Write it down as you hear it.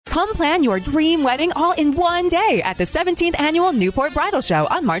Come plan your dream wedding all in one day at the 17th Annual Newport Bridal Show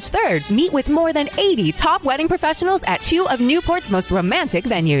on March 3rd. Meet with more than 80 top wedding professionals at two of Newport's most romantic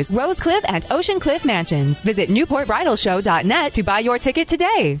venues, Rose Cliff and Ocean Cliff Mansions. Visit newportbridalshow.net to buy your ticket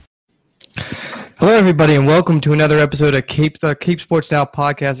today. Hello, everybody, and welcome to another episode of Cape Sports Now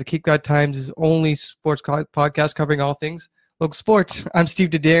podcast. The Cape Cod Times' only sports podcast covering all things local sports. I'm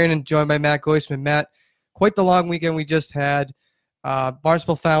Steve DeDarin and joined by Matt Goisman. Matt, quite the long weekend we just had.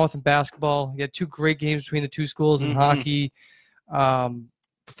 Barnstable Falmouth in basketball. We had two great games between the two schools in hockey.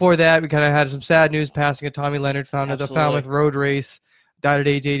 Before that, we kind of had some sad news passing of Tommy Leonard, founder of the Falmouth Road Race, died at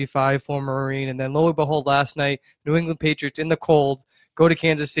age 85, former Marine. And then lo and behold, last night, New England Patriots in the cold go to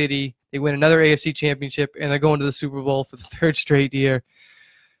Kansas City. They win another AFC championship, and they're going to the Super Bowl for the third straight year.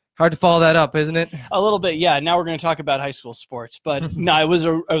 Hard to follow that up, isn't it? A little bit, yeah. Now we're going to talk about high school sports. But no, it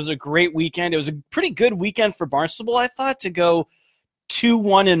was a great weekend. It was a pretty good weekend for Barnstable, I thought, to go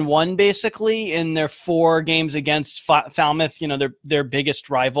 2-1-1 basically in their four games against Falmouth, their biggest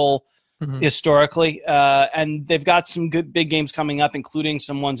rival historically. And they've got some good big games coming up, including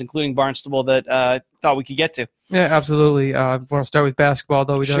Barnstable that thought we could get to. Yeah, absolutely. I want to start with basketball,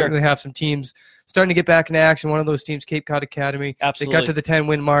 though. We don't really have some teams starting to get back into action. One of those teams, Cape Cod Academy. Absolutely. They got to the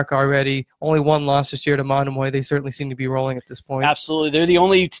 10-win mark already. Only one loss this year to Monomoy. They certainly seem to be rolling at this point. Absolutely. They're the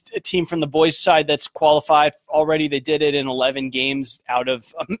only team from the boys' side that's qualified already. They did it in 11 games out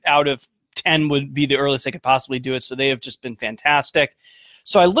of 10 would be the earliest they could possibly do it. So they have just been fantastic.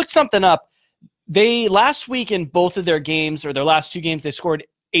 So I looked something up. They last week in both of their games, or their last two games, they scored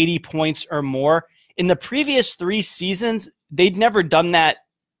 80 points or more. In the previous 3 seasons, they'd never done that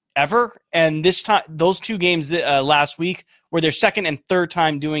ever. And this time, those two games last week were their second and third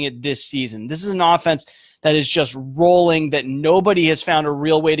time doing it this season. This is an offense that is just rolling, that nobody has found a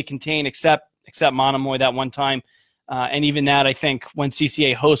real way to contain except Monomoy that one time. And even that, I think, when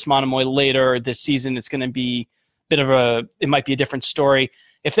CCA hosts Monomoy later this season, it's going to be it might be a different story.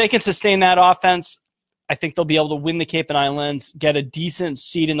 If they can sustain that offense, I think they'll be able to win the Cape and Islands, get a decent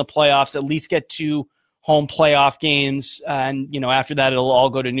seed in the playoffs, at least get 2 home playoff games. And, after that, it'll all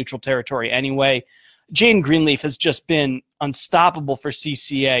go to neutral territory anyway. Jaden Greenleaf has just been unstoppable for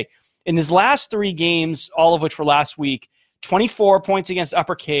CCA. In his last 3 games, all of which were last week, 24 points against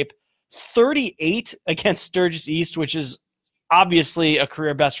Upper Cape, 38 against Sturgis East, which is obviously a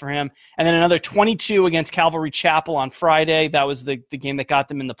career best for him. And then another 22 against Calvary Chapel on Friday. That was the game that got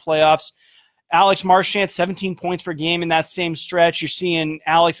them in the playoffs. Alex Marchant, 17 points per game in that same stretch. You're seeing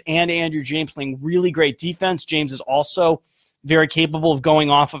Alex and Andrew James playing really great defense. James is also very capable of going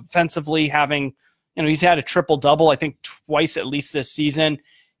off offensively, having, he's had a triple-double, I think, twice at least this season.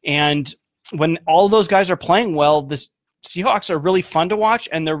 And when all of those guys are playing well, the Seahawks are really fun to watch,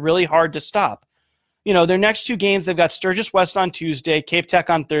 and they're really hard to stop. Their next 2 games, they've got Sturgis West on Tuesday, Cape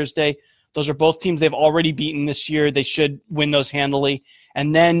Tech on Thursday. Those are both teams they've already beaten this year. They should win those handily.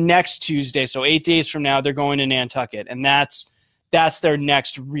 And then next Tuesday, so 8 days from now, they're going to Nantucket. And that's their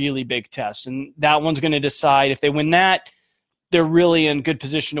next really big test. And that one's going to decide if they win that, they're really in good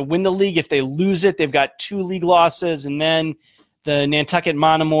position to win the league. If they lose it, they've got 2 league losses. And then the Nantucket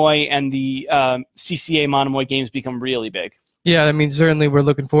Monomoy and the CCA Monomoy games become really big. Yeah, certainly we're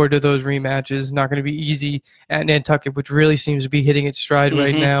looking forward to those rematches. Not going to be easy at Nantucket, which really seems to be hitting its stride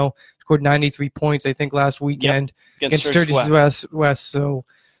right now. Scored 93 points, I think, last weekend against Sturgis West. So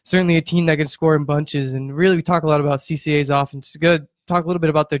certainly a team that can score in bunches. And really, we talk a lot about CCA's offense. We're going to talk a little bit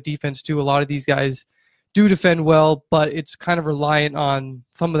about their defense, too. A lot of these guys do defend well, but it's kind of reliant on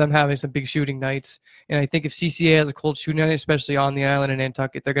some of them having some big shooting nights. And I think if CCA has a cold shooting night, especially on the island in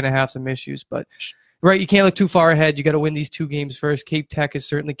Nantucket, they're going to have some issues. But right, you can't look too far ahead. You got to win these 2 games first. Cape Tech is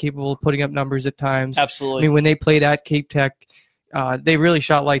certainly capable of putting up numbers at times. Absolutely. When they played at Cape Tech, they really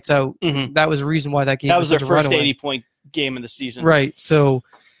shot lights out. That was the reason why that game was their first 80-point game of the season. Right. So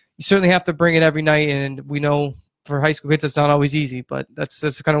you certainly have to bring it every night, and we know for high school kids it's not always easy, but that's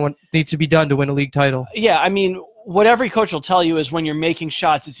kind of what needs to be done to win a league title. Yeah, what every coach will tell you is when you're making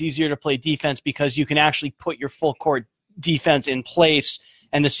shots, it's easier to play defense because you can actually put your full court defense in place.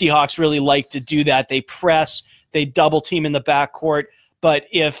 And the Seahawks really like to do that. They press, they double team in the backcourt. But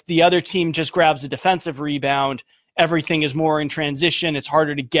if the other team just grabs a defensive rebound, everything is more in transition. It's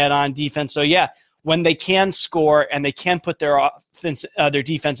harder to get on defense. So, yeah, when they can score and they can put their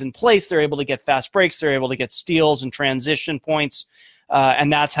defense in place, they're able to get fast breaks. They're able to get steals and transition points,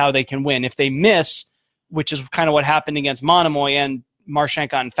 and that's how they can win. If they miss, which is kind of what happened against Monomoy, and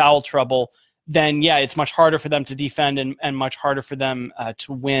Marchant got in foul trouble, then, yeah, it's much harder for them to defend and much harder for them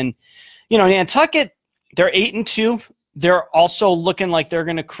to win. Nantucket, they're 8-2. They're also looking like they're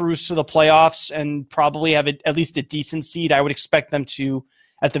going to cruise to the playoffs and probably have at least a decent seed. I would expect them to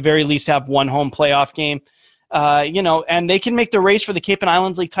at the very least have one home playoff game. And they can make the race for the Cape and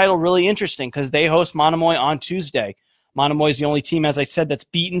Islands League title really interesting because they host Monomoy on Tuesday. Monomoy is the only team, as I said, that's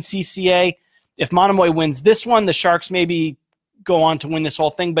beaten CCA. If Monomoy wins this one, the Sharks maybe go on to win this whole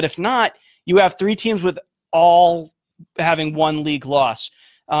thing. But if not, you have three teams with all having one league loss.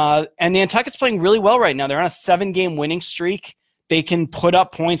 And Nantucket's playing really well right now. They're on a 7-game winning streak. They can put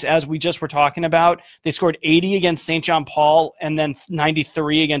up points, as we just were talking about. They scored 80 against St. John Paul and then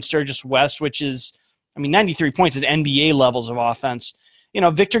 93 against Sturgis West, which is, 93 points is NBA levels of offense.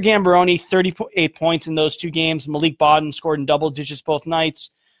 Victor Gambaroni, 38 points in those 2 games. Malik Bodden scored in double digits both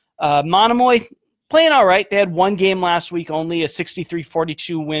nights. Monomoy playing all right. They had 1 game last week only, a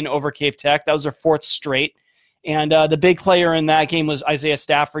 63-42 win over Cape Tech. That was their 4th straight. And the big player in that game was Isaiah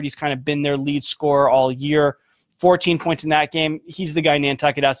Stafford. He's kind of been their lead scorer all year. 14 points in that game. He's the guy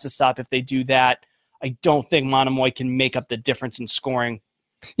Nantucket has to stop if they do that. I don't think Monomoy can make up the difference in scoring.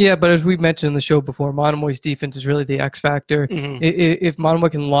 Yeah, but as we mentioned in the show before, Monomoy's defense is really the X factor. Mm-hmm. If Monomoy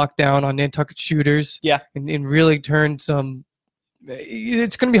can lock down on Nantucket shooters and really turn some –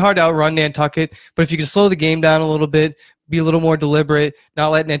 it's going to be hard to outrun Nantucket, but if you can slow the game down a little bit, be a little more deliberate, not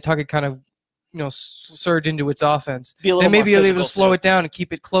let Nantucket kind of surge into its offense, and maybe you'll be able to slow it down and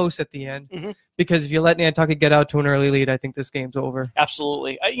keep it close at the end. Mm-hmm. Because if you let Nantucket get out to an early lead, I think this game's over.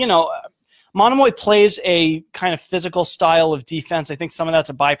 Absolutely. Monomoy plays a kind of physical style of defense. I think some of that's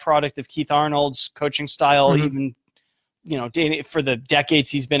a byproduct of Keith Arnold's coaching style, even, for the decades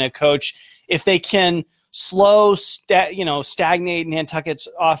he's been a coach. If they can stagnate Nantucket's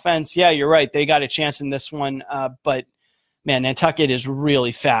offense, yeah, you're right. They got a chance in this one. But, man, Nantucket is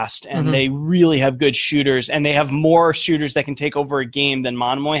really fast, and they really have good shooters, and they have more shooters that can take over a game than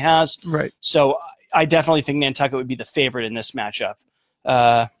Monomoy has. Right. So I definitely think Nantucket would be the favorite in this matchup.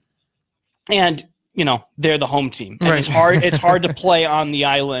 And they're the home team. And it's hard to play on the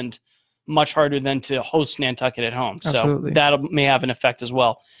island, much harder than to host Nantucket at home. Absolutely. So that may have an effect as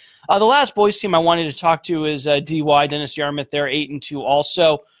well. The last boys team I wanted to talk to is DY, Dennis Yarmouth. They're 8-2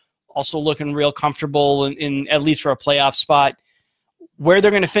 also looking real comfortable in at least for a playoff spot. Where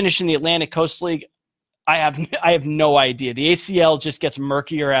they're going to finish in the Atlantic Coast League, I have no idea. The ACL just gets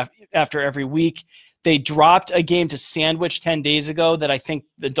murkier after every week. They dropped a game to Sandwich 10 days ago that I think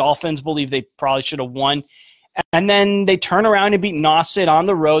the Dolphins believe they probably should have won. And then they turn around and beat Nauset on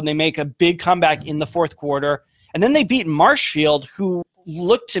the road, and they make a big comeback in the 4th quarter. And then they beat Marshfield, who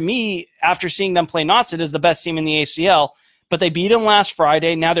looked to me, after seeing them play Nauset, as the best team in the ACL. But they beat them last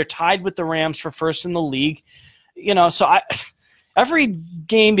Friday. Now they're tied with the Rams for first in the league. So every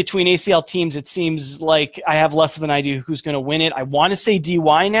game between ACL teams, it seems like I have less of an idea who's going to win it. I want to say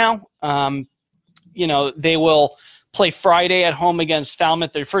DY now. They will play Friday at home against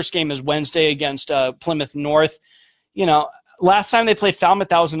Falmouth. Their first game is Wednesday against Plymouth North. Last time they played Falmouth,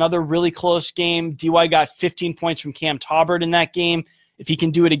 that was another really close game. DY got 15 points from Cam Taubert in that game. If he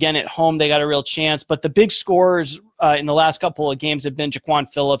can do it again at home, they got a real chance. But the big scorers in the last couple of games have been Jaquan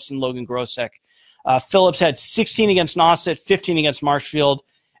Phillips and Logan Grosek. Phillips had 16 against Nauset, 15 against Marshfield,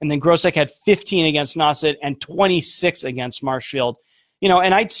 and then Grosek had 15 against Nauset and 26 against Marshfield.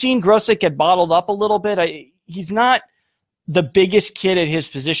 And I'd seen Grosek get bottled up a little bit. He's not the biggest kid at his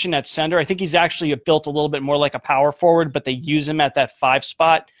position at center. I think he's actually built a little bit more like a power forward, but they use him at that 5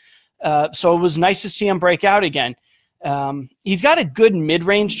 spot. So it was nice to see him break out again. He's got a good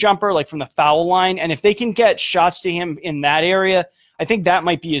mid-range jumper, like from the foul line, and if they can get shots to him in that area, I think that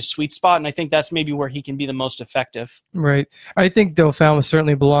might be his sweet spot, and I think that's maybe where he can be the most effective. Right. I think, though, Falmouth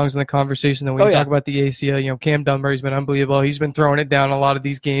certainly belongs in the conversation. When you talk about the ACL, Cam Dunbar's been unbelievable. He's been throwing it down a lot of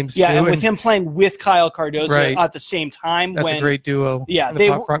these games. Yeah, too. And with him playing with Kyle Cardozo at the same time. That's a great duo. Yeah, they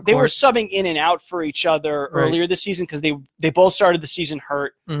were subbing in and out for each other earlier this season because they both started the season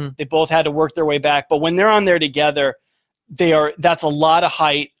hurt. Mm-hmm. They both had to work their way back. But when they're on there together, that's a lot of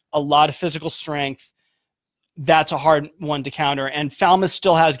height, a lot of physical strength. That's a hard one to counter. And Falmouth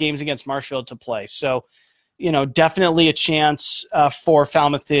still has games against Marshfield to play. So, definitely a chance for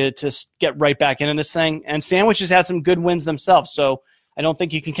Falmouth to get right back into this thing. And Sandwich has had some good wins themselves. So I don't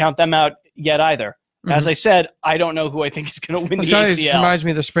think you can count them out yet either. Mm-hmm. As I said, I don't know who I think is going to win the ACL. It reminds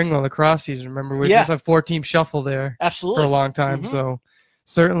me of the Springwell lacrosse season. Remember, we just had 4-team shuffle there for a long time. Mm-hmm. So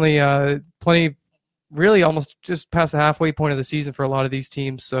certainly plenty, really almost just past the halfway point of the season for a lot of these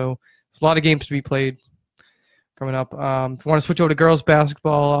teams. So there's a lot of games to be played coming up. If you want to switch over to girls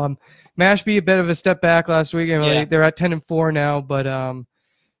basketball, Mashpee a bit of a step back last week. They're at 10-4 now, but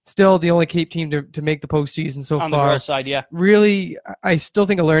still the only Cape team to make the postseason so far. On the girls' side, yeah. Really, I still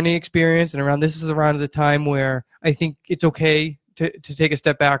think a learning experience, and this is around the time where I think it's okay to take a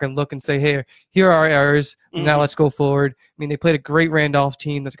step back and look and say, hey, here are our errors. Now let's go forward. I mean, they played a great Randolph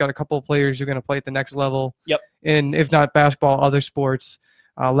team that's got a couple of players who are going to play at the next level. Yep. And if not basketball, other sports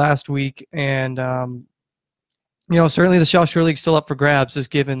last week. And, certainly the Shell League's still up for grabs, just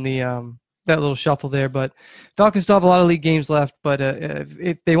given the that little shuffle there. But Falcons still have a lot of league games left. But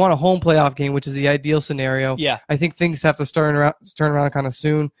if they want a home playoff game, which is the ideal scenario, I think things have to turn around kind of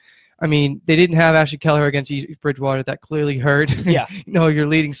soon. I mean, they didn't have Ashley Keller against East Bridgewater. That clearly hurt. Yeah. Your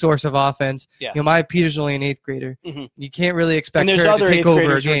leading source of offense. Yeah. Maya Peters is only an 8th grader. You can't really expect her to take over a game. And there's other 8th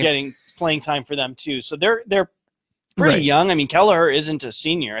graders who are getting playing time for them too. So they're pretty young. I mean, Keller isn't a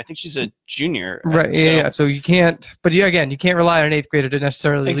senior. I think she's a junior. Right. So. Yeah. So you can't. But you can't rely on an 8th grader to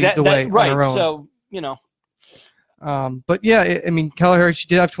necessarily lead the way on her own. So But yeah, I mean, Keller, she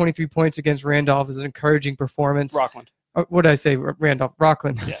did have 23 points against Randolph. It was an encouraging performance. Rockland. What did I say? Randolph.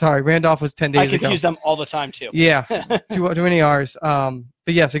 Rockland. Yeah. Sorry, Randolph was 10 days ago. I confuse them all the time too. Yeah, too many R's.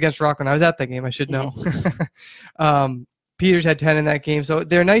 But yes, against Rockland, I was at that game. I should know. Peters had 10 in that game, so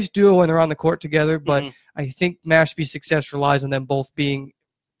they're a nice duo when they're on the court together. But I think Mashpee's success relies on them both being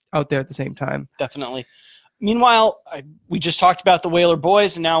out there at the same time. Definitely. Meanwhile, we just talked about the Whaler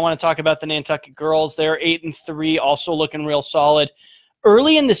boys, and now I want to talk about the Nantucket girls. They're 8-3, also looking real solid.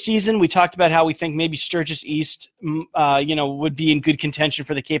 Early in the season, we talked about how we think maybe Sturgis East, would be in good contention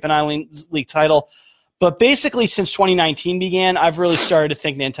for the Cape and Islands League title. But basically, since 2019 began, I've really started to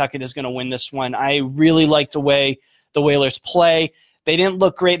think Nantucket is going to win this one. I really like the way the Whalers play. They didn't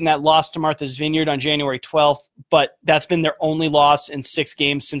look great in that loss to Martha's Vineyard on January 12th, but that's been their only loss in 6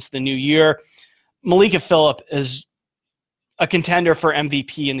 games since the new year. Malika Phillip is a contender for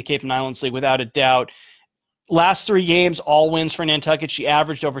MVP in the Cape and Islands League without a doubt. Last 3 games, all wins for Nantucket. She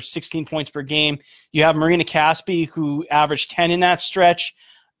averaged over 16 points per game. You have Marina Caspi, who averaged 10 in that stretch.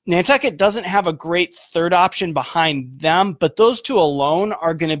 Nantucket doesn't have a great third option behind them, but those 2 alone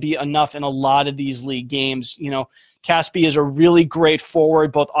are going to be enough in a lot of these league games. Caspi is a really great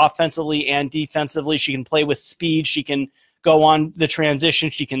forward, both offensively and defensively. She can play with speed. She can go on the transition.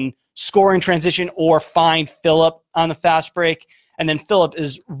 She can score in transition or find Phillip on the fast break. And then Phillip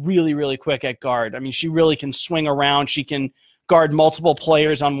is really, really quick at guard. I mean, she really can swing around. She can guard multiple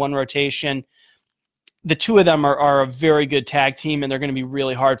players on one rotation. The 2 of them are a very good tag team, and they're going to be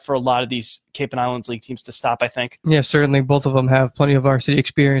really hard for a lot of these Cape and Islands League teams to stop, I think. Yeah, certainly. Both of them have plenty of varsity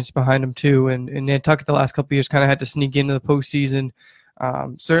experience behind them, too. And Nantucket the last couple of years kind of had to sneak into the postseason.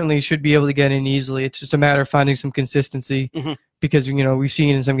 Certainly should be able to get in easily. It's just a matter of finding some consistency because, we've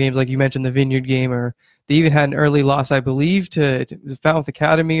seen in some games, like you mentioned, the Vineyard game, or they even had an early loss, I believe, to the Falmouth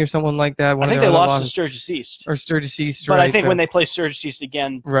Academy or someone like that. I think they lost to Sturgis East. Or Sturgis East, but right. I think when they play Sturgis East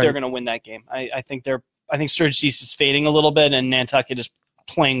again, they're going to win that game. I think Sturgis East is fading a little bit, and Nantucket is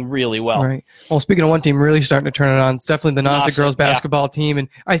playing really well. Right. Well, speaking of one team really starting to turn it on, it's definitely the Nauset girls basketball team, and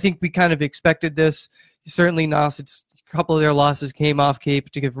I think we kind of expected this. Certainly, Nauset's a couple of their losses came off Cape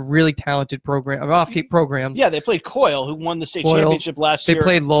to give really talented off Cape programs. Yeah, they played Coyle, who won the state championship last year. They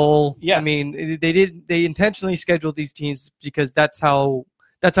played Lowell. Yeah. I mean, they intentionally scheduled these teams because that's how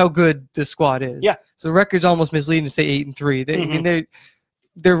good this squad is. Yeah. So the record's almost misleading to say 8-3. I mean,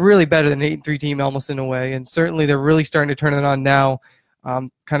 they're really better than an 8-3 team almost in a way, and certainly they're really starting to turn it on now.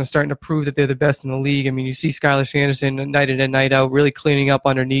 Kind of starting to prove that they're the best in the league. I mean, you see Skylar Sanderson night in and night out really cleaning up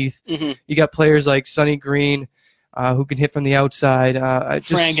underneath. You got players like Sonny Green, who can hit from the outside.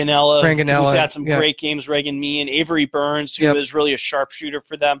 Fran Ganella, who's had some great games. Reagan Meehan, Avery Burns, who is really a sharpshooter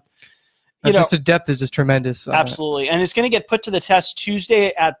for them. Just the depth is just tremendous. Absolutely, and it's going to get put to the test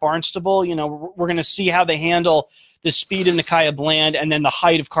Tuesday at Barnstable. We're going to see how they handle the speed of Nakaya Bland and then the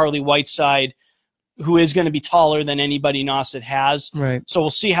height of Carly Whiteside, who is going to be taller than anybody Nauset has. Right. So we'll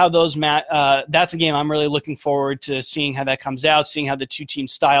see how those that's a game I'm really looking forward to seeing how that comes out, seeing how the 2 team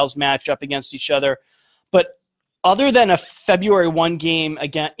styles match up against each other. But other than a February 1 game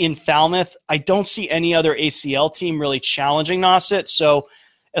again in Falmouth, I don't see any other ACL team really challenging Nauset. So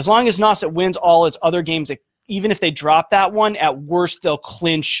as long as Nauset wins all its other games, even if they drop that one, at worst they'll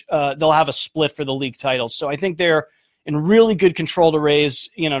clinch. They'll have a split for the league titles. So I think they're in really good control to raise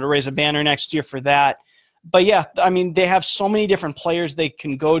a banner next year for that. But yeah, I mean, they have so many different players they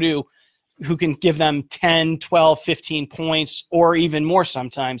can go to who can give them 10, 12, 15 points or even more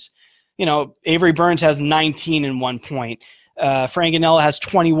sometimes. Avery Burns has 19 in 1 point. Fran Ganella has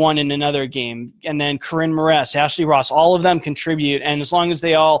 21 in another game. And then Corinne Moress, Ashley Ross, all of them contribute. And as long as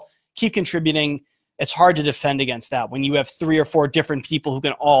they all keep contributing, it's hard to defend against that when you have 3 or 4 different people who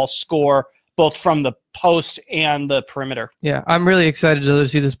can all score both from the post and the perimeter. Yeah, I'm really excited to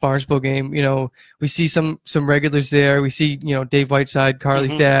see this Barnstable game. We see some regulars there. We see, Dave Whiteside,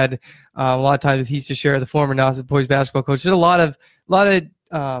 Carly's dad. A lot of times with Heath Teixeira, the former Nauset boys basketball coach. There's a lot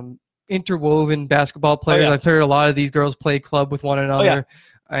of interwoven basketball players. I've heard a lot of these girls play club with one another.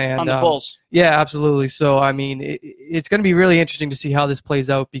 And, on the Bulls. Yeah, absolutely. So, I mean, it's going to be really interesting to see how this plays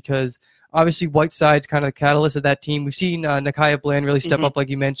out because obviously Whiteside's kind of the catalyst of that team. We've seen Nakia Bland really step up, like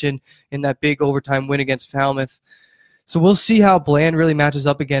you mentioned, in that big overtime win against Falmouth. So we'll see how Bland really matches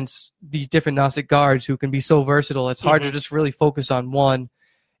up against these different Nauset guards who can be so versatile. It's hard to just really focus on one.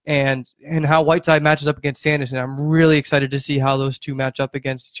 And how Whiteside matches up against Sanderson. I'm really excited to see how those two match up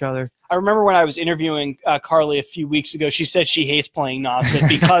against each other. I remember when I was interviewing Carly a few weeks ago, she said she hates playing Nauset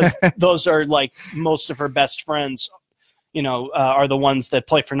because those are like most of her best friends, are the ones that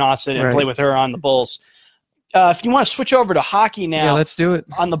play for Nauset and play with her on the Bulls. If you want to switch over to hockey now. Yeah, let's do it.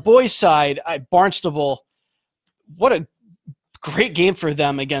 On the boys' side, Barnstable, what a great game for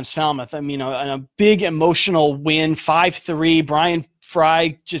them against Falmouth. I mean, a big emotional win, 5-3. Brian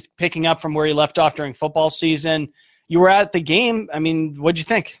Fry just picking up from where he left off during football season. You were at the game. I mean, what'd you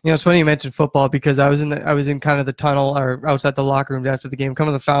think? It's funny you mentioned football because I was in kind of the tunnel or outside the locker room after the game.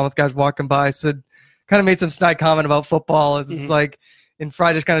 Coming to the Falmouth guys walking by kind of made some snide comment about football. It's like, and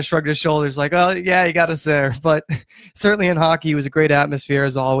Fry just kind of shrugged his shoulders like, oh, yeah, you got us there. But certainly in hockey, it was a great atmosphere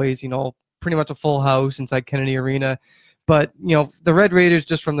as always, pretty much a full house inside Kennedy Arena. But, the Red Raiders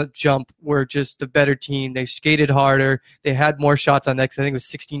just from the jump were just the better team. They skated harder. They had more shots on net. I think it was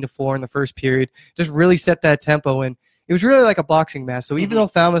 16-4 in the first period. Just really set that tempo. And it was really like a boxing match. So even though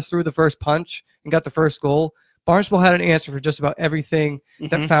Falmouth threw the first punch and got the first goal, Barnstable had an answer for just about everything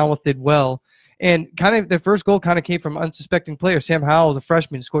that Falmouth did well. And kind of their first goal kind of came from unsuspecting player. Sam Howell, a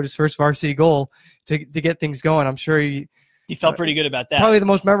freshman, scored his first varsity goal to get things going. I'm sure he felt pretty good about that. Probably the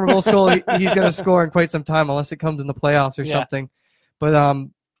most memorable goal he's going to score in quite some time, unless it comes in the playoffs or something. But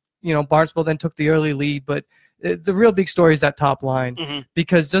Barnstable then took the early lead. But the real big story is that top line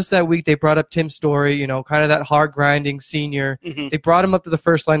because just that week they brought up Tim Story, kind of that hard grinding senior. They brought him up to the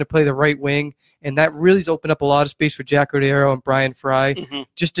first line to play the right wing, and that really has opened up a lot of space for Jack Rodero and Brian Fry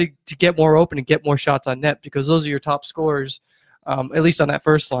just to get more open and get more shots on net because those are your top scorers, at least on that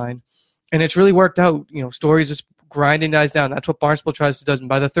first line. And it's really worked out. Story's just grinding guys down. That's what Barnstable tries to do. And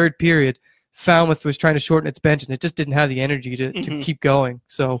by the third period, Falmouth was trying to shorten its bench, and it just didn't have the energy to keep going.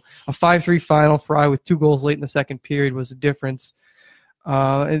 So a 5-3 final. Fry with 2 goals late in the second period was the difference.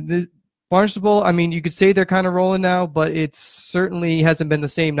 Barnstable, I mean, you could say they're kind of rolling now, but it certainly hasn't been the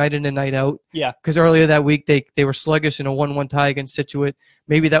same night in and night out. Yeah. Because earlier that week, they were sluggish in a 1-1 tie against Scituate.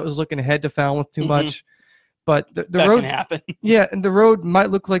 Maybe that was looking ahead to Falmouth too much. But the that road can happen. Yeah, and the road might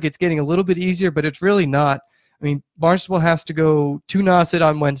look like it's getting a little bit easier, but it's really not. I mean, Barnstable has to go to Nauset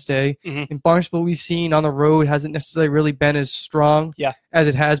on Wednesday, and Barnstable we've seen on the road hasn't necessarily really been as strong as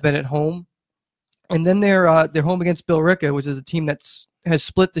it has been at home. And then they're home against Billerica, which is a team has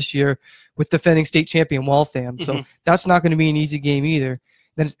split this year with defending state champion Waltham. So that's not going to be an easy game either.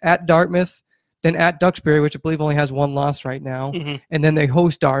 Then it's at Dartmouth, then at Duxbury, which I believe only has 1 loss right now, and then they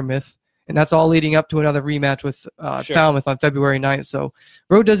host Dartmouth. And that's all leading up to another rematch with Falmouth on February 9th. So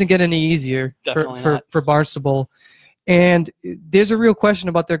road doesn't get any easier for Barnstable. And there's a real question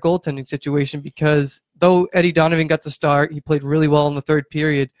about their goaltending situation because though Eddie Donovan got the start, he played really well in the third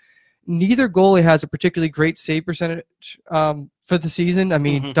period, neither goalie has a particularly great save percentage for the season. I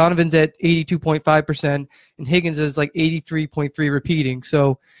mean, Donovan's at 82.5% and Higgins is like 83.3 repeating.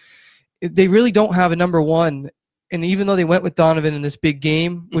 So they really don't have a number one. And even though they went with Donovan in this big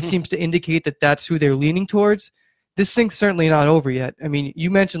game, which seems to indicate that that's who they're leaning towards, this thing's certainly not over yet. I mean, you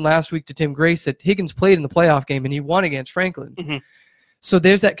mentioned last week to Tim Grace that Higgins played in the playoff game and he won against Franklin. So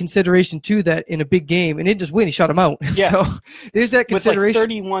there's that consideration, too, that in a big game, and he didn't just win, he shut him out. Yeah. So there's that consideration. With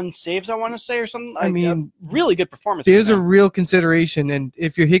like 31 saves, I want to say, or something. I mean, really good performance. There's a real consideration, and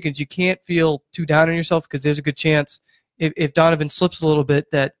if you're Higgins, you can't feel too down on yourself because there's a good chance if Donovan slips a little bit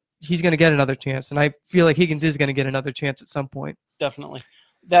that he's going to get another chance, and I feel like Higgins is going to get another chance at some point. Definitely.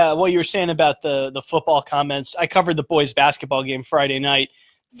 What you were saying about the football comments, I covered the boys' basketball game Friday night,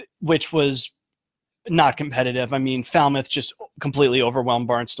 which was not competitive. I mean, Falmouth just completely overwhelmed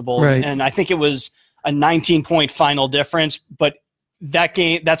Barnstable, and I think it was a 19-point final difference, but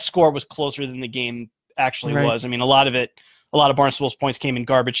that score was closer than the game actually was. I mean, a lot of it a lot of Barnstable's points came in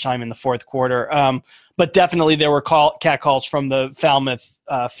garbage time in the fourth quarter. But definitely there were catcalls from the Falmouth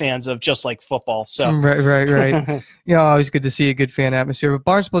fans of just like football. So Right. Always good to see a good fan atmosphere. But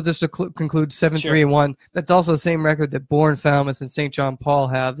Barnstable just to conclude 7-3-1. That's also the same record that Bourne, Falmouth, and St. John Paul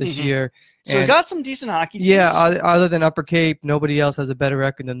have this year. So we got some decent hockey teams. Yeah, other than Upper Cape, nobody else has a better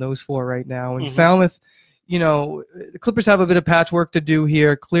record than those four right now. And Falmouth, the Clippers have a bit of patchwork to do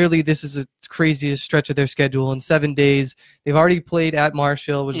here. Clearly, this is the craziest stretch of their schedule. In 7 days, they've already played at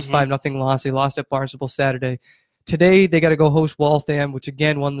Marshall, which is 5-0 loss. They lost at Barnstable Saturday. Today, they got to go host Waltham, which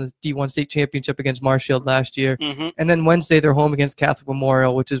again won the D1 state championship against Marshall last year. And then Wednesday, they're home against Catholic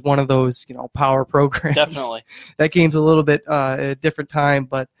Memorial, which is one of those power programs. Definitely. That game's a little bit a different time,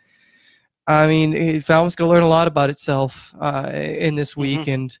 but I mean, Falmouth's going to learn a lot about itself in this week,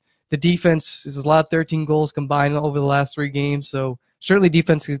 and the defense is a lot, 13 goals combined over the last 3 games, so certainly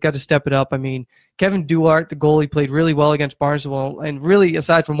defense has got to step it up. I mean, Kevin Duarte, the goalie, played really well against Barnstable, and really,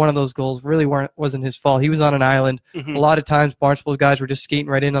 aside from one of those goals, really wasn't his fault. He was on an island. A lot of times, Barnstable's guys were just skating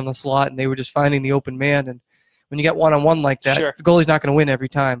right in on the slot, and they were just finding the open man, and when you get one-on-one like that, the goalie's not going to win every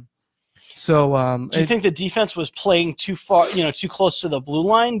time. So, do you think the defense was playing too far, too close to the blue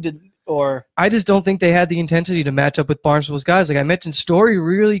line? I just don't think they had the intensity to match up with Barnstable's guys. Like I mentioned, Story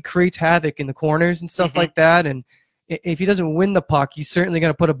really creates havoc in the corners and stuff like that. And if he doesn't win the puck, he's certainly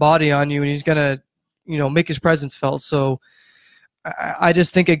going to put a body on you, and he's going to, make his presence felt. So I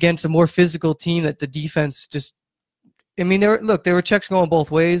just think against a more physical team that the defense just, I mean, there were checks going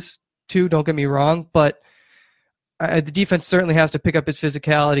both ways too. Don't get me wrong, but the defense certainly has to pick up its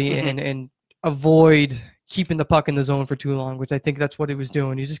physicality and avoid keeping the puck in the zone for too long, which I think that's what he was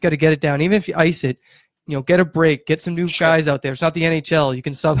doing. You just got to get it down. Even if you ice it, get a break, get some new guys out there. It's not the NHL. You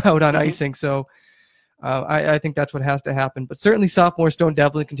can sub out on icing. So I think that's what has to happen. But certainly sophomore Stone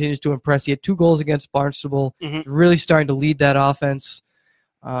Devlin continues to impress. He had 2 goals against Barnstable, really starting to lead that offense.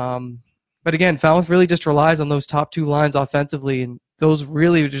 But again, Falmouth really just relies on those top 2 lines offensively, and those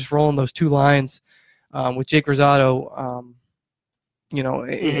really just rolling those 2 lines with Jake Rosado,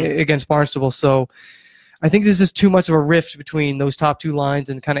 against Barnstable. So I think this is too much of a rift between those top 2 lines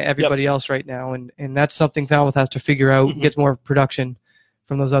and kind of everybody else right now, and that's something Falmouth has to figure out, gets more production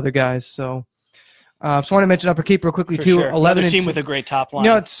from those other guys. So just want to mention Upper Cape real quickly too. Sure. 11 team with a great top line.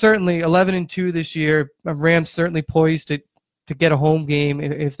 It's certainly 11-2 this year. Rams certainly poised to get a home game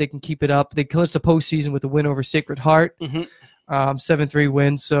if they can keep it up. They clinched the postseason with a win over Sacred Heart, 7-3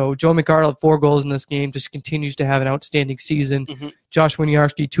 win. So Joe McArdle had 4 goals in this game, just continues to have an outstanding season. Josh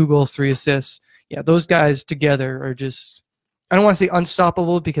Winiarski, 2 goals, 3 assists. Yeah, those guys together are just, I don't want to say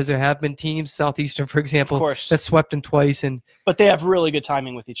unstoppable because there have been teams, Southeastern, for example, that swept them twice. But they have really good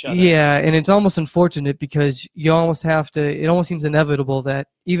timing with each other. Yeah, and it's almost unfortunate because you almost have to, it almost seems inevitable that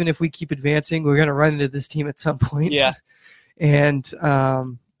even if we keep advancing, we're going to run into this team at some point. Yeah. And,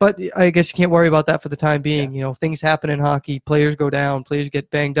 but I guess you can't worry about that for the time being. Things happen in hockey. Players go down. Players get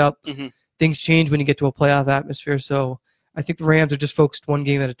banged up. Things change when you get to a playoff atmosphere. So I think the Rams are just focused one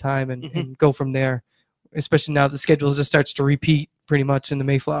game at a time and go from there, especially now the schedule just starts to repeat pretty much in the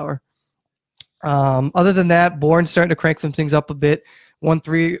Mayflower. Other than that, Bourne's starting to crank some things up a bit.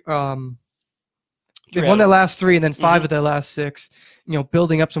 They won their last 3 and then 5 of their last 6,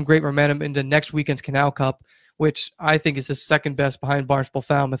 building up some great momentum into next weekend's Canal Cup, which I think is the second best behind Barnstable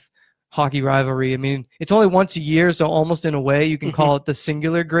Falmouth hockey rivalry. I mean, it's only once a year, so almost in a way you can call it the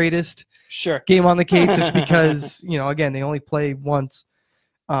singular greatest game on the Cape, just because again, they only play once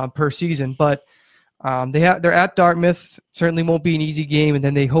per season. But they're at Dartmouth. Certainly won't be an easy game, and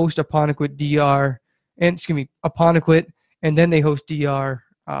then they host Apponequet, and then they host DR.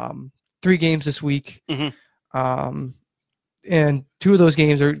 3 games this week, and 2 of those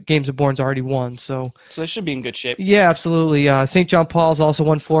games are games that Bourne's already won. So they should be in good shape. Yeah, absolutely. St. John Paul's also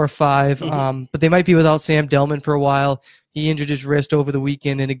won 4 or 5, but they might be without Sam Delman for a while. He injured his wrist over the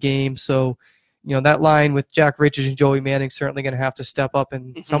weekend in a game, so that line with Jack Richards and Joey Manning certainly going to have to step up,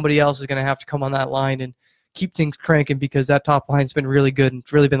 and somebody else is going to have to come on that line and keep things cranking, because that top line's been really good and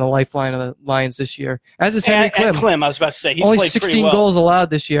it's really been the lifeline of the Lions this year. As is Henry Klim. Klim, I was about to say, he's only played 16 goals allowed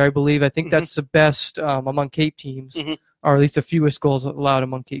this year, I believe. I think that's the best among Cape teams, or at least the fewest goals allowed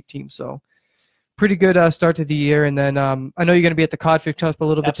among Cape teams. So pretty good start to the year. And then I know you're going to be at the Codfish Cup a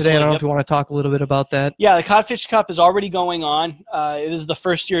little bit today. I don't know if you want to talk a little bit about that. Yeah, the Codfish Cup is already going on. This is the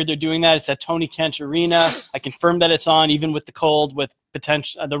first year they're doing that. It's at Tony Kent Arena. I confirmed that it's on, even with the cold, with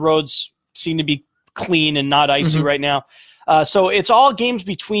potential. The roads seem to be clean and not icy right now. So it's all games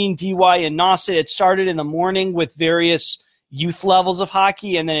between DY and Nauset. It started in the morning with various youth levels of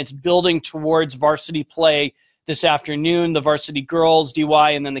hockey, and then it's building towards varsity play this afternoon. The varsity girls,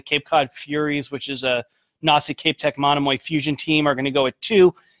 DY, and then the Cape Cod Furies, which is a Nauset Cape Tech Monomoy Fusion team are going to go at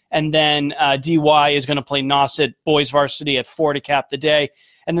 2. And then DY is going to play Nauset boys varsity at 4 to cap the day.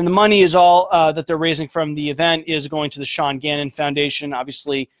 And then the money is all that they're raising from the event is going to the Sean Gannon Foundation.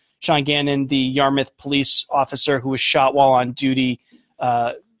 Obviously, Sean Gannon, the Yarmouth police officer who was shot while on duty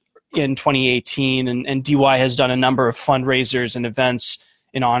in 2018. And DY has done a number of fundraisers and events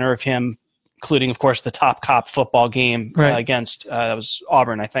in honor of him, including, of course, the Top Cop football game against that was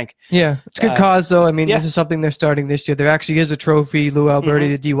Auburn, I think. Yeah, it's a good cause, though. I mean, this is something they're starting this year. There actually is a trophy. Lou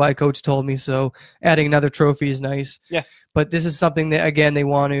Alberti, the DY coach, told me, so adding another trophy is nice. Yeah. But this is something that, again, they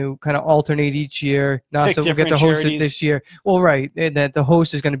want to kind of alternate each year. NASA will get to host it this year. Well, right, and that the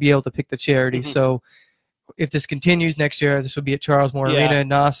host is going to be able to pick the charity. So if this continues next year, this will be at Charles Moore Arena in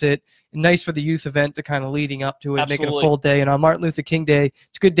Nauset. Nice for the youth event to kind of leading up to it, make it a full day. And on Martin Luther King Day,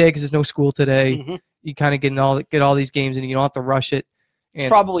 it's a good day because there's no school today. You kind of get all these games and you don't have to rush it. And it's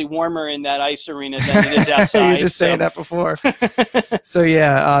probably warmer in that ice arena than it is outside. You were just saying that before. So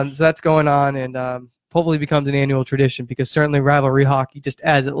that's going on, and hopefully becomes an annual tradition, because certainly rivalry hockey just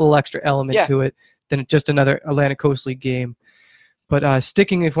adds a little extra element to it than just another Atlantic Coast League game. But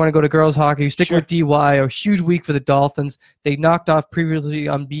sticking, if you want to go to girls hockey, sticking with DY, a huge week for the Dolphins. They knocked off previously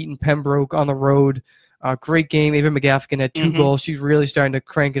unbeaten Pembroke on the road. Great game. Ava McGaffigan had 2 goals. She's really starting to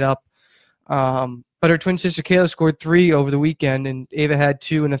crank it up. But her twin sister Kayla scored 3 over the weekend, and Ava had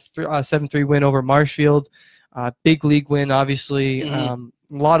 2 in a 7-3 win over Marshfield. Big league win, obviously. A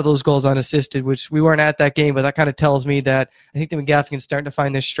lot of those goals unassisted, which we weren't at that game, but that kind of tells me that I think the McGaffigan's starting to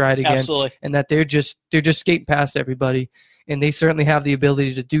find their stride again. Absolutely. And that they're just skating past everybody. And they certainly have the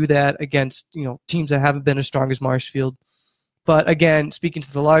ability to do that against, teams that haven't been as strong as Marshfield. But again, speaking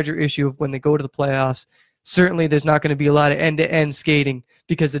to the larger issue of when they go to the playoffs, certainly there's not going to be a lot of end-to-end skating,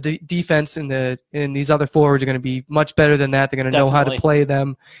 because the defense and these other forwards are going to be much better than that. They're going to know how to play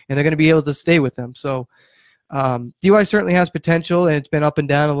them, and they're going to be able to stay with them. So DY certainly has potential, and it's been up and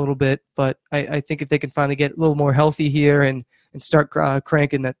down a little bit. But I think if they can finally get a little more healthy here and start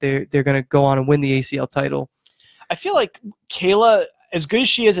cranking, that they're going to go on and win the ACL title. I feel like Kayla, as good as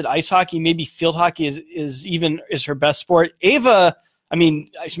she is at ice hockey, maybe field hockey is her best sport. Ava, I mean,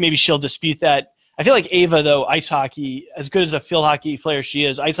 maybe she'll dispute that. I feel like Ava, though, ice hockey, as good as a field hockey player she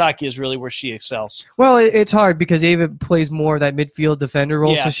is, ice hockey is really where she excels. Well, it's hard because Ava plays more of that midfield defender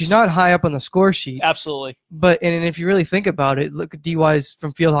role, so she's not high up on the score sheet. Absolutely. And if you really think about it, look at DY's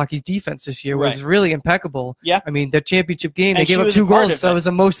from field hockey's defense this year was really impeccable. Yeah. I mean, their championship game, they gave up 2 goals, so it was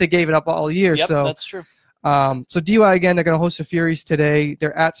the most they gave it up all year. Yep, so that's true. So DY, again, they're going to host the Furies today.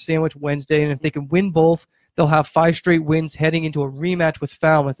 They're at Sandwich Wednesday, and if they can win both, they'll have 5 straight wins heading into a rematch with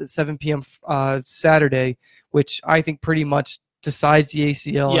Falmouth at 7 p.m. Saturday, which I think pretty much decides the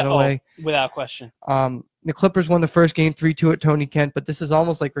ACL in a way. Without question. The Clippers won the first game 3-2 at Tony Kent, but this is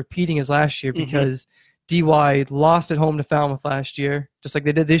almost like repeating as last year, because DY lost at home to Falmouth last year, just like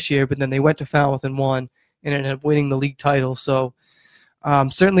they did this year, but then they went to Falmouth and won and ended up winning the league title. So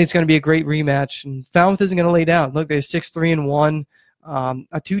certainly it's going to be a great rematch, and Falmouth isn't going to lay down. Look, they're 6-3-1. A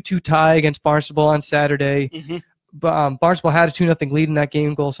 2-2 tie against Barnstable on Saturday. Barnstable had a 2-0 lead in that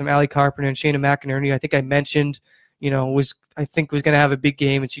game, goals from Allie Carpenter and Shayna McInerney. I think I mentioned, was going to have a big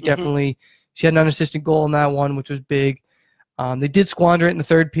game, and she definitely she had an unassisted goal in that one, which was big. They did squander it in the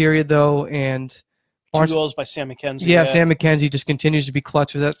third period, though, and 2 goals by Sam McKenzie. Yeah, Sam McKenzie just continues to be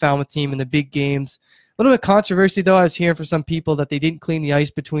clutch with that Falmouth team in the big games. A little bit of controversy, though. I was hearing from some people that they didn't clean the ice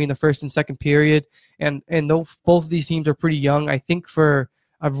between the first and second period, and though both of these teams are pretty young, I think for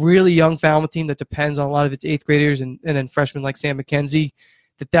a really young Falmouth team that depends on a lot of its 8th graders and then freshmen like Sam McKenzie,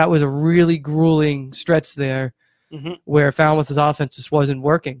 that was a really grueling stretch there where Falmouth's offense just wasn't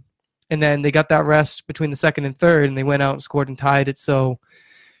working. And then they got that rest between the second and third, and they went out and scored and tied it. So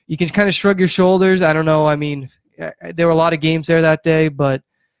you can kind of shrug your shoulders. I don't know. I mean, there were a lot of games there that day, but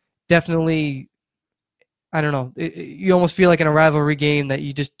definitely, I don't know. You almost feel like in a rivalry game that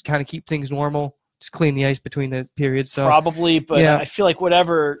you just kind of keep things normal, just clean the ice between the periods. So probably, but I feel like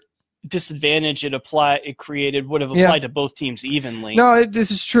whatever disadvantage it created would have applied to both teams evenly. No, this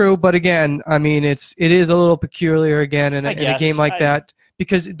is true, but again, I mean, it is a little peculiar again in a game like that,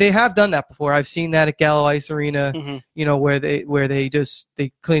 because they have done that before. I've seen that at Gallo Ice Arena, where they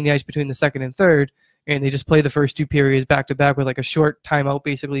clean the ice between the second and third, and they just play the first 2 periods back to back with like a short timeout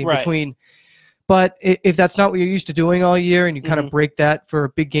basically in between. But if that's not what you're used to doing all year, and you kind of break that for a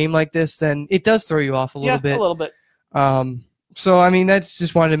big game like this, then it does throw you off a little bit. A little bit. So, I mean, that's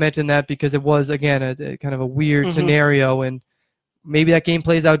just wanted to mention that because it was, again, a kind of a weird scenario, and maybe that game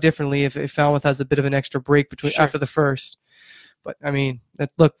plays out differently if Falmouth has a bit of an extra break after the first. But, I mean,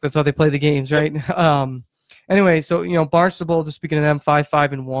 that's how they play the games, right? Anyway, so, Barnstable, just speaking of them,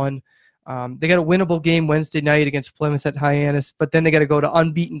 5-5-1. They got a winnable game Wednesday night against Plymouth at Hyannis, but then they got to go to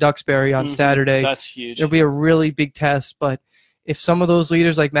unbeaten Duxbury on Saturday. That's huge. It'll be a really big test, but if some of those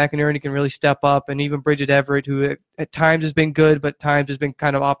leaders like McInerney can really step up, and even Bridget Everett, who at times has been good, but times has been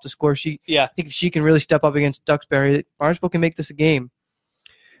kind of off the score sheet, I think if she can really step up against Duxbury, Barnstable can make this a game.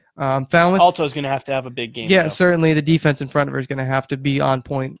 Falmouth Alto is going to have a big game. Yeah, though. Certainly the defense in front of her is going to have to be on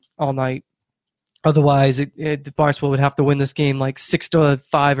point all night. Otherwise, Barnstable would have to win this game like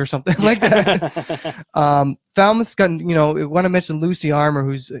 6-5 or something like that. Falmouth's got, I want to mention Lucy Armour,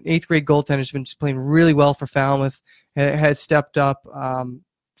 who's an 8th grade goaltender, has been playing really well for Falmouth, has stepped up.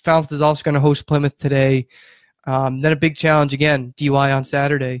 Falmouth is also going to host Plymouth today. Then a big challenge again, DY on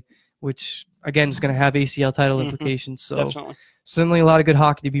Saturday, which again is going to have ACL title implications. So definitely. Certainly a lot of good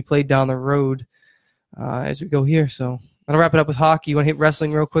hockey to be played down the road as we go here. So I'll wrap it up with hockey. You want to hit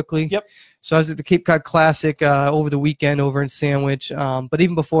wrestling real quickly? Yep. So I was at the Cape Cod Classic over the weekend over in Sandwich. But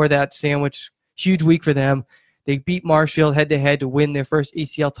even before that, Sandwich, huge week for them. They beat Marshfield head-to-head to win their first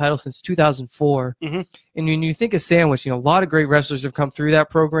ACL title since 2004. And when you think of Sandwich, a lot of great wrestlers have come through that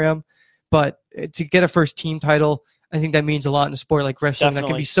program. But to get a first team title, I think that means a lot in a sport like wrestling that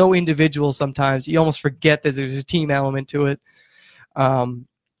can be so individual sometimes. You almost forget that there's a team element to it. And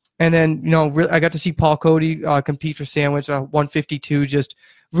then, I got to see Paul Cody compete for Sandwich, 152, just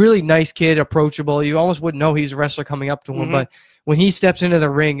really nice kid, approachable. You almost wouldn't know he's a wrestler coming up to him, but when he steps into the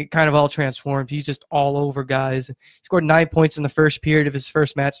ring, it kind of all transformed. He's just all over guys. He scored 9 points in the first period of his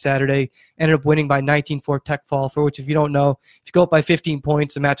first match Saturday, ended up winning by 19-4 tech fall, for which, if you don't know, if you go up by 15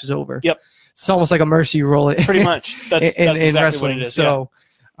 points, the match is over. Yep. It's almost like a mercy rule. Pretty much. That's exactly wrestling. what it is. So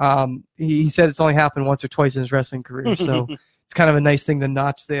he said it's only happened once or twice in his wrestling career. So it's kind of a nice thing to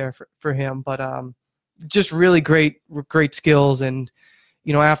notch there for him. But just really great skills. And,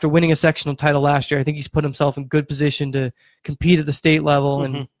 after winning a sectional title last year, I think he's put himself in good position to compete at the state level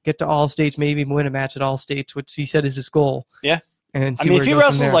and get to all states, maybe even win a match at all states, which he said is his goal. Yeah. And if he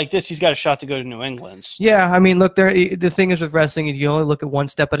wrestles like this, he's got a shot to go to New England. Yeah, look, the thing is with wrestling is you only look at one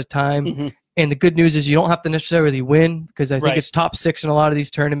step at a time. And the good news is you don't have to necessarily win, because I think it's top 6 in a lot of these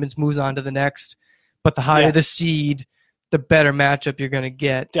tournaments, moves on to the next. But the higher the seed, the better matchup you're going to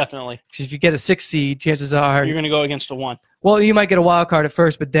get. Definitely. Because if you get a 6 seed, chances are you're going to go against a 1. Well, you might get a wild card at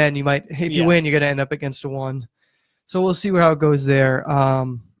first, but then you might, if you win, you're going to end up against a 1. So we'll see how it goes there.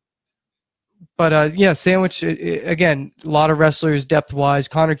 Sandwich, again, a lot of wrestlers depth-wise.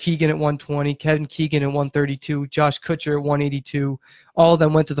 Connor Keegan at 120, Kevin Keegan at 132, Josh Kutcher at 182. All of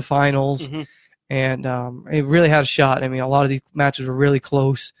them went to the finals, and it really had a shot. A lot of these matches were really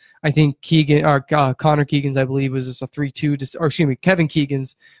close. I think Connor Keegan's, I believe, was just a 3-2, Kevin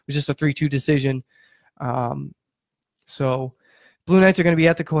Keegan's was just a 3-2 decision. So Blue Knights are going to be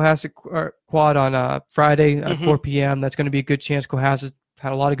at the Cohasset Quad on Friday at 4 p.m. That's going to be a good chance. Cohasset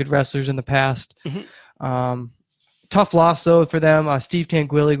had a lot of good wrestlers in the past. Tough loss, though, for them. Steve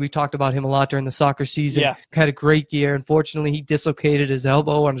Tanguilli, we talked about him a lot during the soccer season. Had a great year. Unfortunately, he dislocated his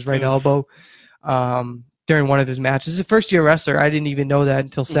elbow on his right elbow during one of his matches. He's a first-year wrestler. I didn't even know that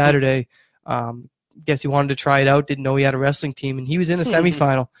until Saturday. Guess he wanted to try it out, didn't know he had a wrestling team, and he was in a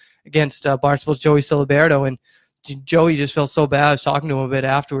semifinal against Barnstable's Joey Siliberto, and Joey just felt so bad. I was talking to him a bit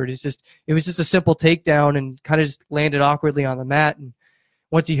afterward. It was just a simple takedown and kind of just landed awkwardly on the mat, and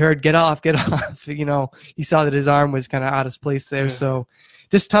once he heard get off, he saw that his arm was kind of out of place there. So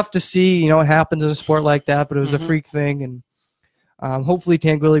just tough to see, it happens in a sport like that, but it was a freak thing. And hopefully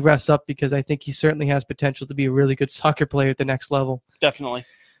Tanguilli rests up, because I think he certainly has potential to be a really good soccer player at the next level. Definitely.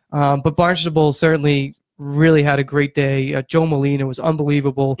 But Barnstable certainly really had a great day. Joe Molina was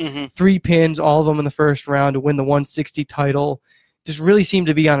unbelievable. 3 pins, all of them in the first round to win the 160 title. Just really seemed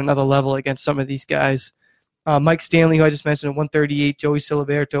to be on another level against some of these guys. Mike Stanley, who I just mentioned, at 138, Joey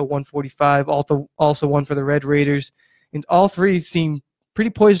Siliberto at 145, also won for the Red Raiders. And all three seem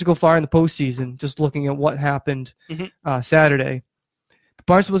pretty poised to go far in the postseason, just looking at what happened Saturday.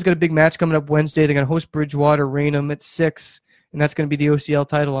 Barnstable's got a big match coming up Wednesday. They're going to host Bridgewater Raynham at 6, and that's going to be the OCL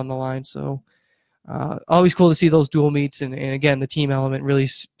title on the line. So always cool to see those dual meets. And again, the team element really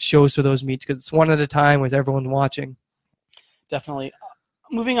shows for those meets, because it's one at a time with everyone watching. Definitely.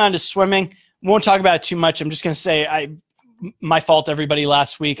 Moving on to swimming. Won't talk about it too much. I'm just going to say my fault, everybody,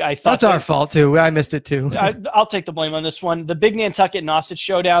 last week. I thought that's our fault, too. I missed it, too. I'll take the blame on this one. The big Nantucket Nauset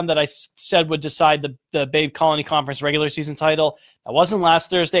showdown that I said would decide the Babe Colony Conference regular season title, that wasn't last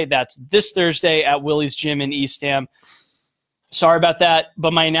Thursday. That's this Thursday at Willie's Gym in Eastham. Sorry about that,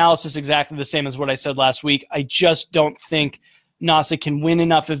 but my analysis is exactly the same as what I said last week. I just don't think Nauset can win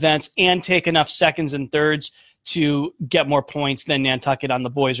enough events and take enough seconds and thirds to get more points than Nantucket on the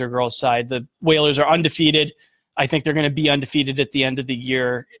boys or girls side. The Whalers are undefeated. I think they're going to be undefeated at the end of the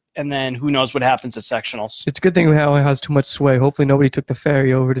year. and then who knows what happens at sectionals. It's a good thing it has too much sway. Hopefully nobody took the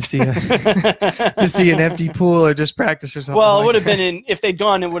ferry over to see to see an empty pool or just practice or something. Well, like it would have that. been if they'd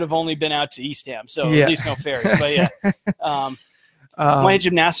gone, it would have only been out to Eastham, so Yeah. at least no ferries. But yeah, want to hit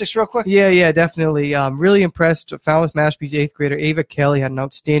gymnastics real quick? Yeah, definitely. Really impressed. Falmouth Mashpee's 8th grader Ava Kelly had an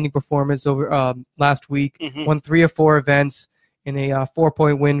outstanding performance over last week. Mhm. Won 3 of 4 events in a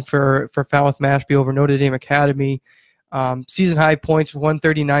 4-point win for Falmouth Mashpee over Notre Dame Academy. Season high points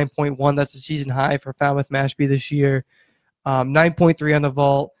 139.1. That's a season high for Falmouth Mashpee this year. 9.3 on the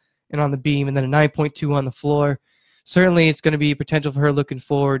vault and on the beam, and then a 9.2 on the floor. Certainly, it's going to be potential for her looking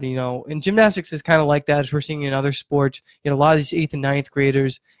forward. And gymnastics is kind of like that, as we're seeing in other sports. A lot of these 8th and 9th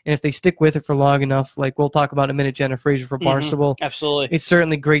graders, and if they stick with it for long enough, like we'll talk about in a minute, Jenna Fraser for Barnstable. Absolutely, It's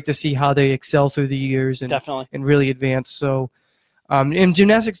certainly great to see how they excel through the years and definitely, and really advance. So, and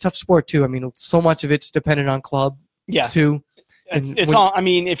gymnastics, tough sport too. I mean, so much of it's dependent on club. yeah. Too. It's all. I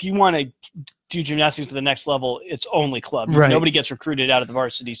mean, if you want to do gymnastics to the next level, it's only club. Right. Nobody gets recruited out of the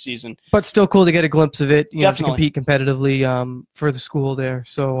varsity season. But still cool to get a glimpse of it, to Definitely. compete competitively for the school there.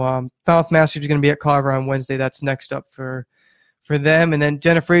 So Falmouth Masters is going to be at Carver on Wednesday. That's next up for them. And then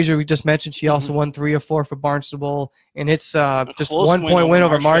Jenna Fraser, we just mentioned, she also won 3 of 4 for Barnstable, and it's just close 1 point win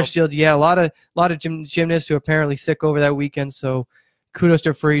over Marshfield. Marshfield. Yeah, a lot of gymnasts who are apparently sick over that weekend. So kudos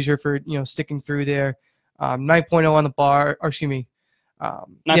to Fraser for sticking through there. 9.0 on the bar, or excuse me.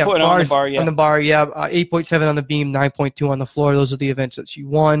 9.0 on the bar, yeah. On the bar, yeah. 8.7 on the beam, 9.2 on the floor. Those are the events that she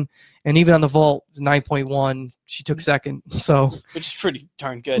won. And even on the vault, 9.1, she took second. So, Which is pretty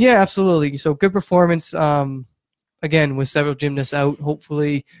darn good. yeah, absolutely. So good performance. Again, with several gymnasts out,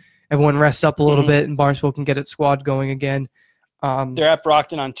 hopefully everyone rests up a little bit and Barnstable can get its squad going again. They're at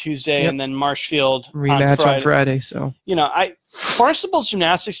Brockton on Tuesday, and then Marshfield Rematch on Friday. So, Barnstable's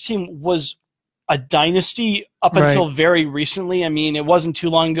gymnastics team was a dynasty up until very recently. I mean, it wasn't too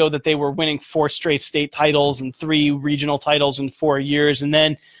long ago that they were winning 4 straight state titles and 3 regional titles in 4 years. And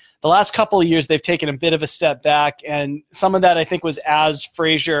then the last couple of years, they've taken a bit of a step back. And some of that, I think, was as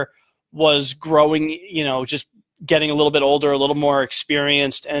Fraser was growing, just getting a little bit older, a little more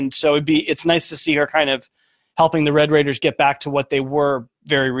experienced. And so it's nice to see her kind of helping the Red Raiders get back to what they were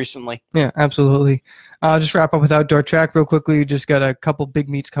very recently. yeah, absolutely. I'll just wrap up with outdoor track real quickly. We just got a couple big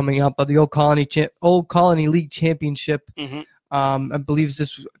meets coming up. The Old Colony League Championship. I believe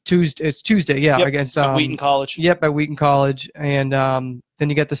this Tuesday. It's Tuesday, yeah, Yep, against at Wheaton College. Yep, at Wheaton College, and then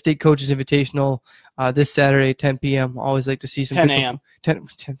you got the State Coaches Invitational this Saturday at 10 p.m. Always like to see some 10 a.m. 10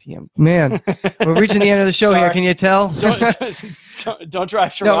 p.m. Man, we're reaching the end of the show here. Can you tell? Don't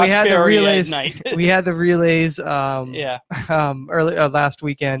drive to No, we had the Roxbury relays. at night. We had the relays. Yeah. Early last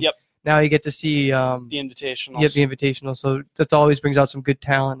weekend. Yep. Now you get to see The invitationals. the invitational. So that always brings out some good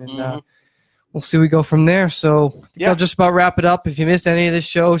talent, and we'll see where we go from there. So I think I'll just about wrap it up. If you missed any of this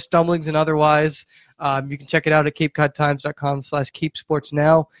show, stumblings and otherwise, you can check it out at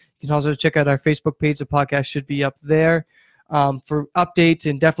capecodtimes.com/keepsportsnow. You can also check out our Facebook page. The podcast should be up there for updates,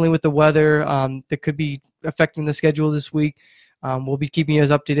 and definitely with the weather that could be affecting the schedule this week. We'll be keeping you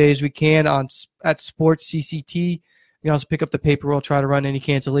as up to date as we can at Sports CCT. You can also pick up the paper. We'll try to run any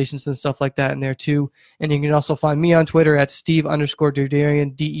cancellations and stuff like that in there too. And you can also find me on Twitter at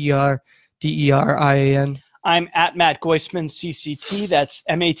Steve_Derderian, DERDERIAN. I'm at Matt Goisman, CCT. That's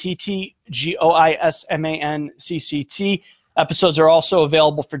MATTGOISMAN CCT. Episodes are also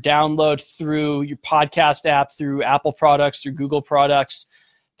available for download through your podcast app, through Apple products, through Google products.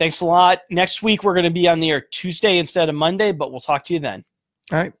 Thanks a lot. Next week, we're going to be on the air Tuesday instead of Monday, but we'll talk to you then.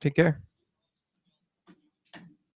 All right. Take care.